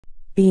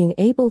Being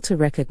able to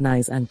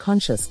recognize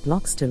unconscious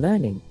blocks to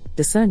learning,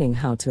 discerning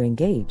how to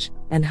engage,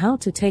 and how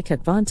to take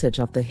advantage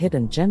of the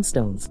hidden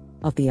gemstones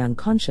of the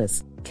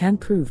unconscious can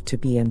prove to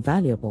be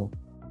invaluable.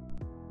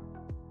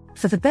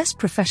 For the best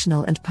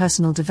professional and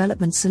personal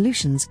development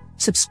solutions,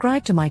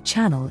 subscribe to my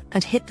channel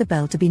and hit the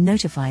bell to be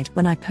notified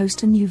when I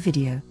post a new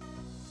video.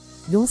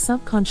 Your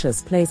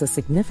subconscious plays a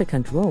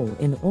significant role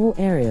in all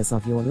areas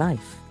of your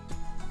life.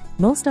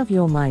 Most of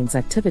your mind's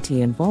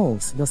activity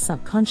involves your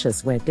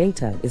subconscious, where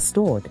data is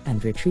stored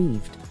and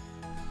retrieved.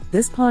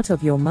 This part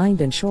of your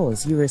mind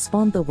ensures you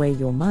respond the way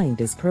your mind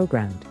is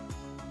programmed.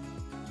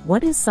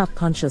 What is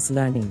subconscious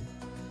learning?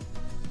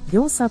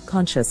 Your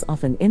subconscious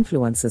often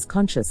influences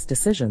conscious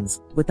decisions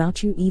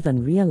without you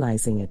even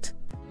realizing it.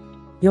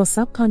 Your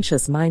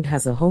subconscious mind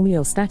has a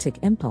homeostatic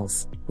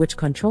impulse, which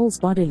controls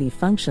bodily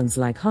functions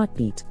like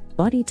heartbeat,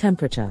 body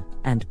temperature,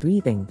 and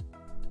breathing.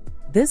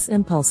 This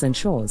impulse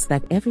ensures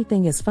that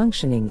everything is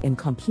functioning in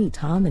complete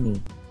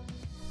harmony.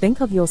 Think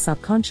of your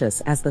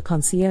subconscious as the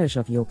concierge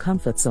of your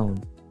comfort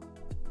zone.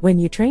 When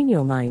you train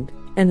your mind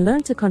and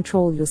learn to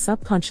control your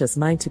subconscious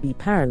mind to be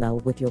parallel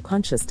with your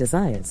conscious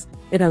desires,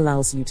 it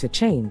allows you to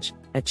change,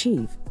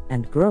 achieve,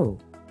 and grow.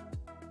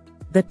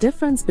 The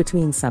difference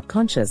between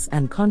subconscious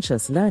and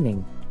conscious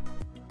learning.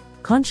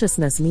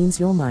 Consciousness means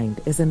your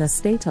mind is in a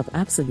state of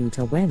absolute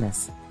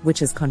awareness,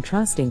 which is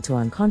contrasting to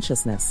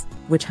unconsciousness,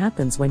 which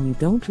happens when you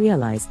don't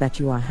realize that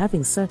you are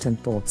having certain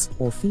thoughts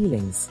or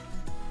feelings.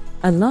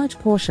 A large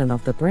portion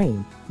of the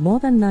brain, more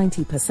than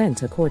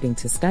 90% according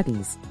to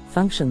studies,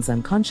 functions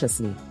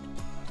unconsciously.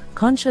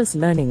 Conscious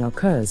learning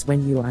occurs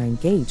when you are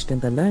engaged in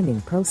the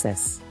learning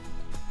process.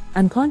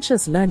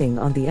 Unconscious learning,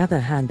 on the other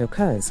hand,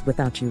 occurs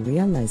without you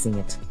realizing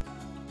it.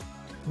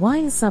 Why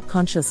is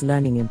subconscious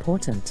learning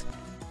important?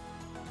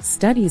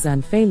 Studies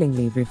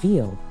unfailingly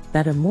reveal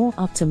that a more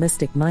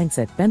optimistic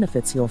mindset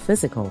benefits your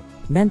physical,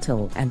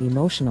 mental, and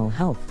emotional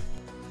health.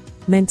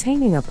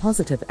 Maintaining a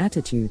positive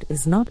attitude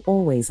is not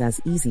always as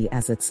easy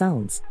as it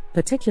sounds,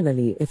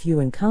 particularly if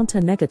you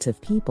encounter negative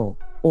people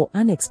or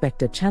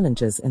unexpected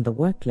challenges in the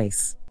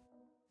workplace.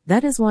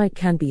 That is why it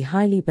can be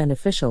highly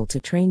beneficial to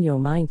train your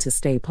mind to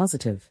stay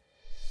positive.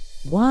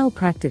 While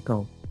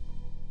practical,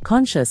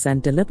 conscious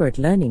and deliberate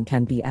learning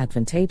can be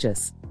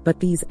advantageous, but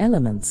these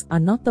elements are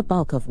not the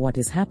bulk of what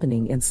is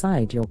happening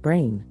inside your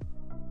brain.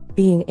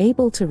 Being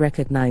able to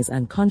recognize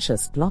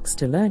unconscious blocks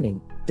to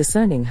learning,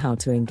 discerning how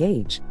to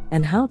engage,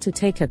 and how to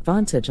take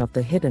advantage of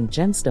the hidden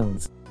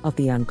gemstones of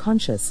the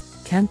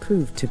unconscious can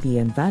prove to be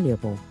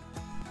invaluable.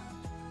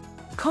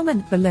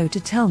 Comment below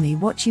to tell me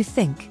what you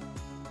think.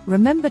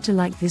 Remember to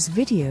like this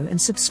video and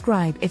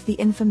subscribe if the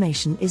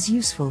information is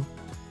useful.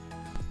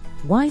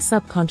 Why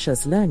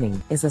subconscious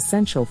learning is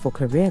essential for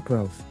career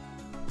growth.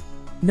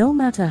 No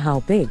matter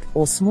how big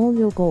or small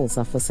your goals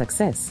are for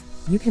success,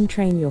 you can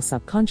train your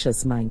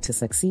subconscious mind to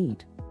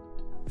succeed.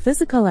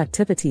 Physical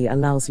activity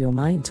allows your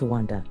mind to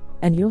wander,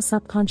 and your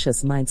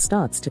subconscious mind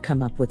starts to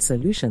come up with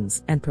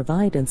solutions and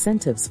provide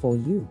incentives for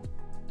you.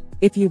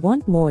 If you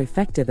want more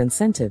effective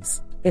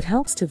incentives, it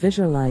helps to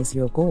visualize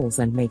your goals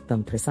and make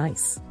them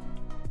precise.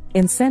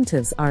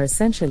 Incentives are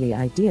essentially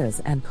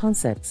ideas and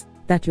concepts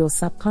that your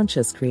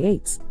subconscious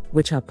creates,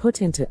 which are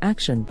put into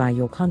action by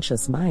your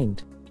conscious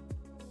mind.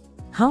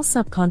 How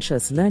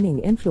subconscious learning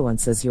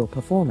influences your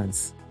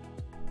performance.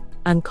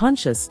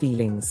 Unconscious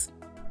feelings.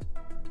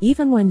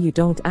 Even when you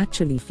don't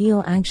actually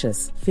feel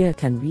anxious, fear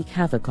can wreak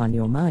havoc on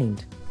your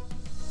mind.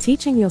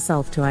 Teaching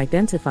yourself to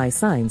identify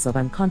signs of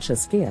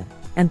unconscious fear,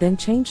 and then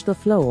change the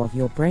flow of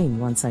your brain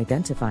once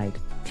identified,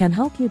 can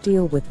help you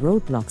deal with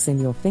roadblocks in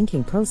your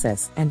thinking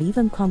process and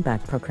even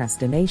combat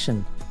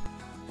procrastination.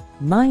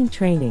 Mind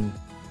training.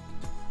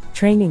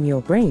 Training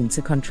your brain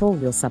to control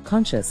your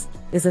subconscious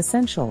is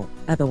essential,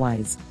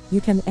 otherwise,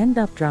 you can end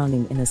up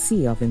drowning in a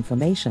sea of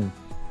information.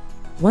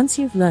 Once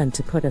you've learned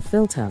to put a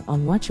filter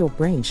on what your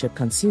brain should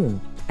consume,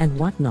 and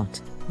what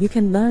not, you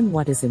can learn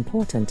what is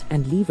important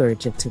and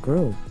leverage it to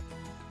grow.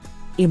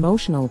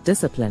 Emotional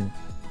discipline.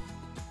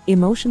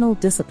 Emotional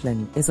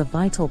discipline is a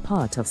vital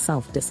part of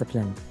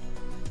self-discipline.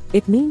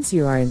 It means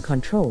you are in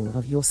control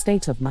of your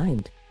state of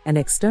mind, and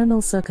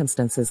external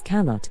circumstances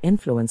cannot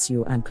influence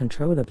you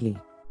uncontrollably.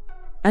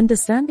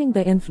 Understanding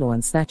the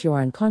influence that your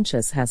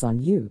unconscious has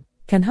on you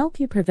can help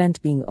you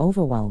prevent being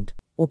overwhelmed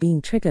or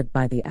being triggered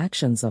by the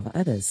actions of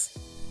others.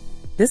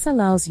 This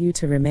allows you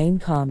to remain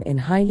calm in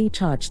highly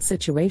charged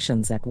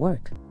situations at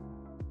work.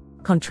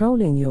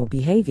 Controlling your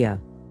behavior.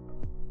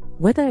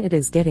 Whether it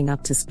is getting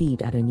up to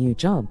speed at a new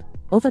job,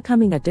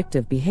 overcoming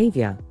addictive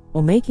behavior,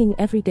 or making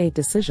everyday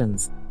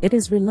decisions, it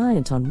is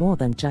reliant on more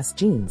than just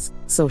genes,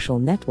 social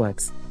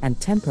networks, and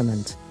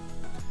temperament.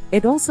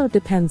 It also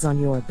depends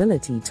on your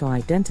ability to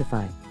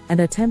identify and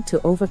attempt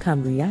to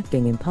overcome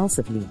reacting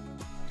impulsively.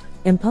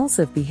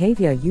 Impulsive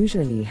behavior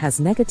usually has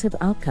negative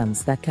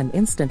outcomes that can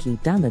instantly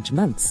damage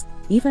months,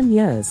 even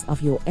years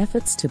of your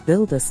efforts to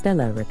build a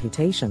stellar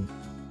reputation.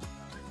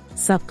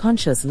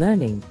 Subconscious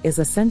learning is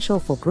essential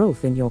for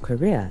growth in your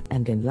career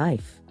and in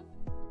life.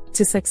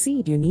 To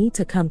succeed, you need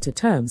to come to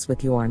terms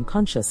with your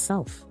unconscious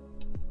self.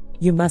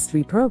 You must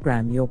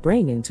reprogram your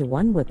brain into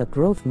one with a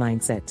growth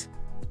mindset.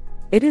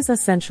 It is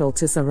essential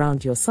to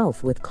surround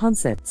yourself with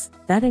concepts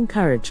that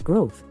encourage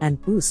growth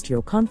and boost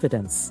your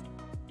confidence.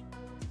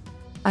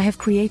 I have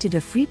created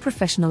a free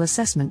professional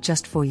assessment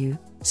just for you,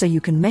 so you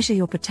can measure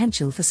your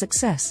potential for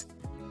success.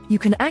 You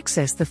can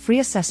access the free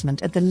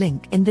assessment at the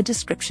link in the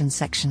description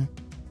section.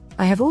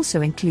 I have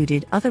also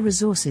included other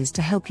resources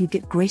to help you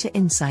get greater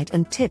insight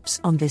and tips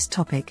on this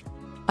topic.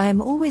 I am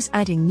always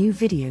adding new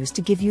videos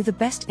to give you the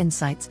best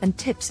insights and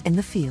tips in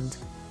the field.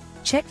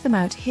 Check them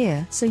out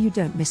here so you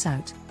don't miss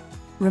out.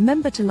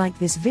 Remember to like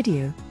this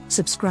video,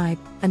 subscribe,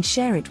 and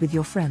share it with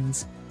your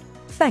friends.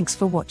 Thanks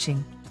for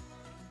watching.